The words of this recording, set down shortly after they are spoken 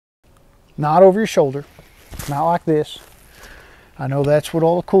Not over your shoulder, not like this. I know that's what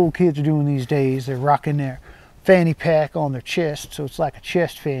all the cool kids are doing these days. They're rocking their fanny pack on their chest, so it's like a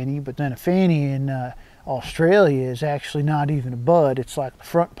chest fanny. But then a fanny in Australia is actually not even a bud. It's like the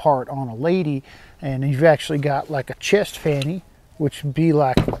front part on a lady, and you've actually got like a chest fanny, which would be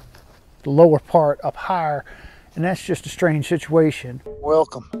like the lower part up higher, and that's just a strange situation.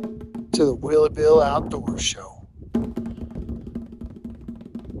 Welcome to the Willie Bill Outdoors Show.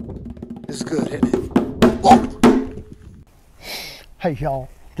 It's good, isn't it? Whoa. Hey y'all,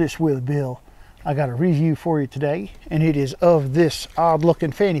 this Willie Bill. I got a review for you today, and it is of this odd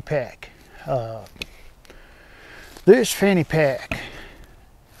looking fanny pack. This fanny pack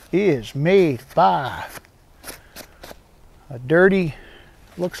is made by a dirty,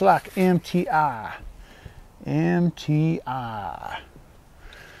 looks like MTI. MTI.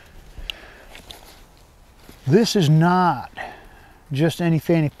 This is not just any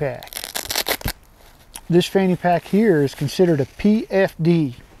fanny pack. This fanny pack here is considered a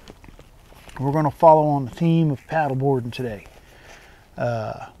PFD. We're going to follow on the theme of paddleboarding today.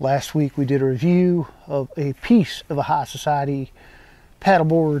 Last week we did a review of a piece of a high society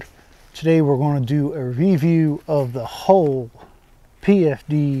paddleboard. Today we're going to do a review of the whole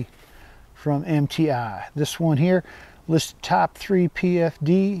PFD from MTI. This one here listed top 3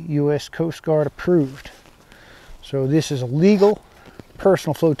 PFD, US Coast Guard approved. So this is a legal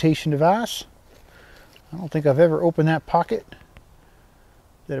personal flotation device. I don't think I've ever opened that pocket.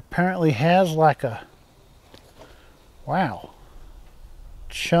 That apparently has like a, wow,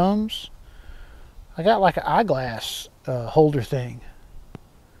 chums. I got like an eyeglass holder thing.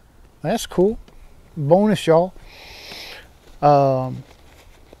 That's cool. Bonus, y'all. I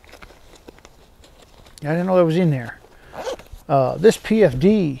didn't know that was in there. This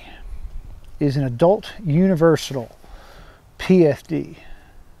PFD is an adult universal PFD.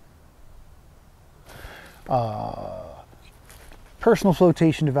 Personal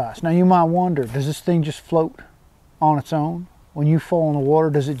flotation device. Now you might wonder, does this thing just float on its own? When you fall in the water,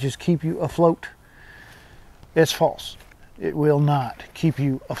 does it just keep you afloat? It's false. It will not keep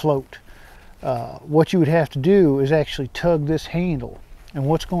you afloat. What you would have to do is actually tug this handle. And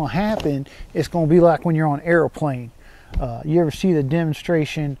what's going to happen, it's going to be like when you're on an airplane. You ever see the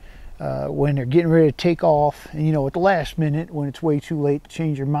demonstration when they're getting ready to take off, and you know, at the last minute when it's way too late to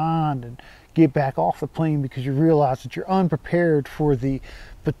change your mind and get back off the plane because you realize that you're unprepared for the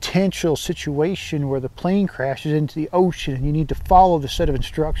potential situation where the plane crashes into the ocean, and you need to follow the set of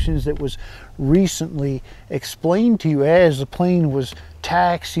instructions that was recently explained to you as the plane was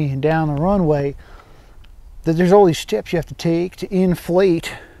taxiing down the runway, that there's all these steps you have to take to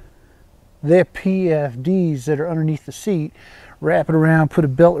inflate the PFDs that are underneath the seat, wrap it around, put a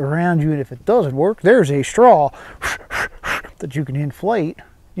belt around you, and if it doesn't work, there's a straw that you can inflate,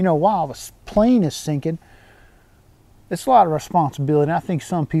 you know, while the plane is sinking. It's a lot of responsibility. I think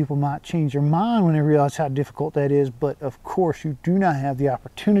some people might change their mind when they realize how difficult that is, but of course you do not have the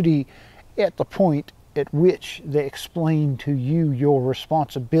opportunity at the point at which they explain to you your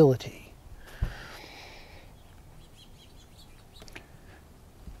responsibility.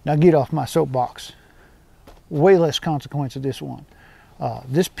 Now get off my soapbox. Way less consequence of this one.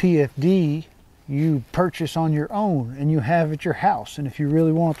 This PFD you purchase on your own and you have at your house, and if you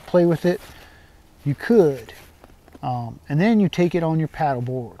really want to play with it, you could. And then you take it on your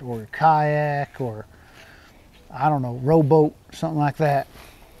paddleboard or your kayak or, I don't know, rowboat, something like that,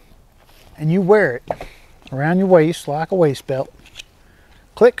 and you wear it around your waist like a waist belt.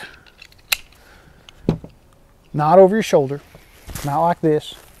 Click. Not over your shoulder, not like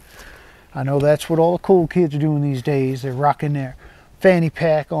this. I know that's what all the cool kids are doing these days. They're rocking their fanny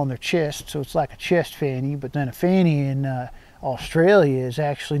pack on their chest, so it's like a chest fanny. But then a fanny in Australia is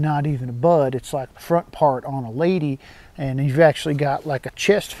actually not even a bud. It's like the front part on a lady, and you've actually got like a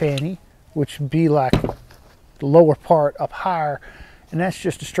chest fanny, which would be like the lower part up higher, and that's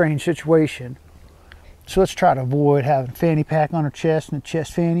just a strange situation. So let's try to avoid having a fanny pack on our chest and a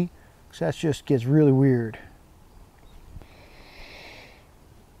chest fanny, because that just gets really weird.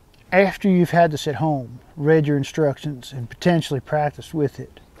 After you've had this at home, read your instructions, and potentially practiced with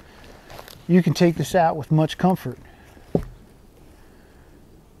it, you can take this out with much comfort.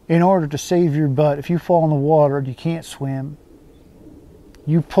 In order to save your butt, if you fall in the water and you can't swim,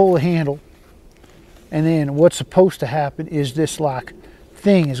 you pull the handle, and then what's supposed to happen is this like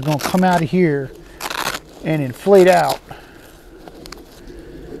thing is going to come out of here and inflate out.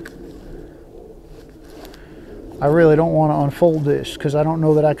 I really don't want to unfold this because I don't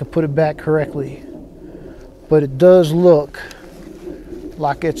know that I could put it back correctly, but it does look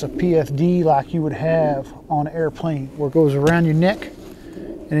like it's a PFD like you would have on an airplane, where it goes around your neck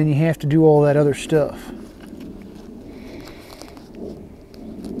and then you have to do all that other stuff.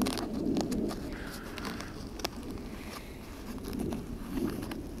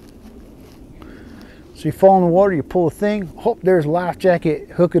 So you fall in the water, you pull a thing, hope there's a life jacket,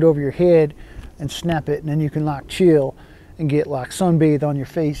 hook it over your head and snap it, and then you can like chill and get like sunbathe on your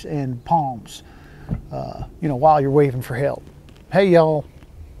face and palms, you know, while you're waving for help. Hey y'all,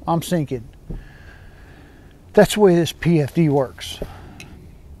 I'm sinking. That's the way this PFD works,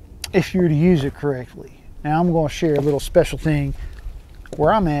 if you're to use it correctly. Now I'm going to share a little special thing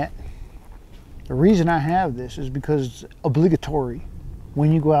where I'm at. The reason I have this is because it's obligatory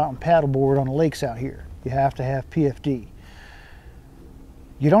when you go out and paddleboard on the lakes out here. You have to have PFD.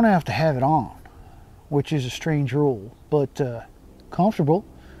 You don't have to have it on, which is a strange rule, but comfortable.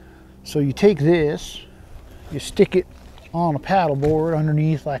 So you take this, you stick it on a paddleboard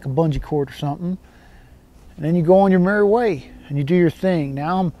underneath like a bungee cord or something, and then you go on your merry way and you do your thing.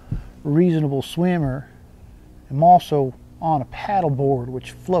 Now I'm a reasonable swimmer. I'm also on a paddleboard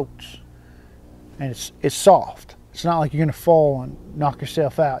which floats, and it's soft. It's not like you're gonna fall and knock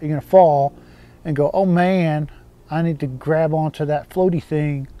yourself out. You're gonna fall and go, oh man, I need to grab onto that floaty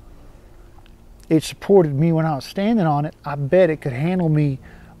thing. It supported me when I was standing on it. I bet it could handle me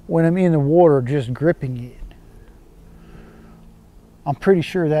when I'm in the water just gripping it. I'm pretty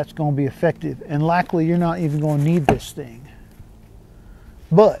sure that's going to be effective, and likely you're not even going to need this thing.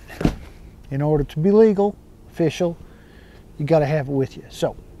 But in order to be legal, official, you got to have it with you.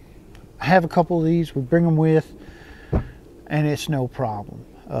 So I have a couple of these. We bring them with, and it's no problem.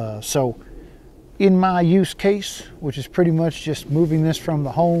 So in my use case, which is pretty much just moving this from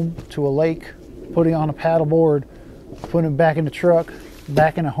the home to a lake, putting on a paddleboard, putting it back in the truck,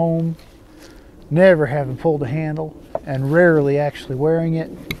 back in the home, never having pulled the handle, and rarely actually wearing it,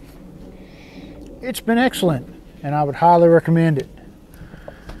 it's been excellent, and I would highly recommend it.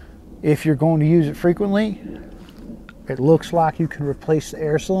 If you're going to use it frequently, it looks like you can replace the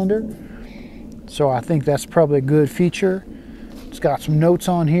air cylinder, so I think that's probably a good feature. It's got some notes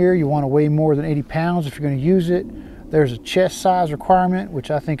on here. You want to weigh more than 80 pounds if you're going to use it. There's a chest size requirement, which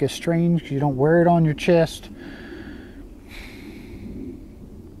I think is strange because you don't wear it on your chest.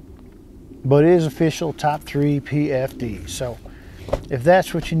 But it is official top 3 PFD. So if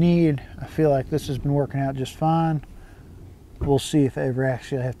that's what you need, I feel like this has been working out just fine. We'll see if I ever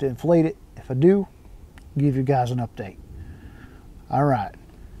actually have to inflate it. If I do, I'll give you guys an update. All right.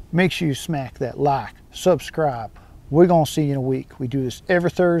 Make sure you smack that like, subscribe. We're going to see you in a week. We do this every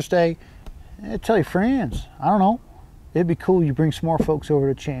Thursday. And tell your friends. I don't know. It'd be cool you bring some more folks over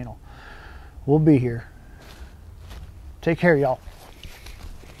to the channel. We'll be here. Take care, y'all.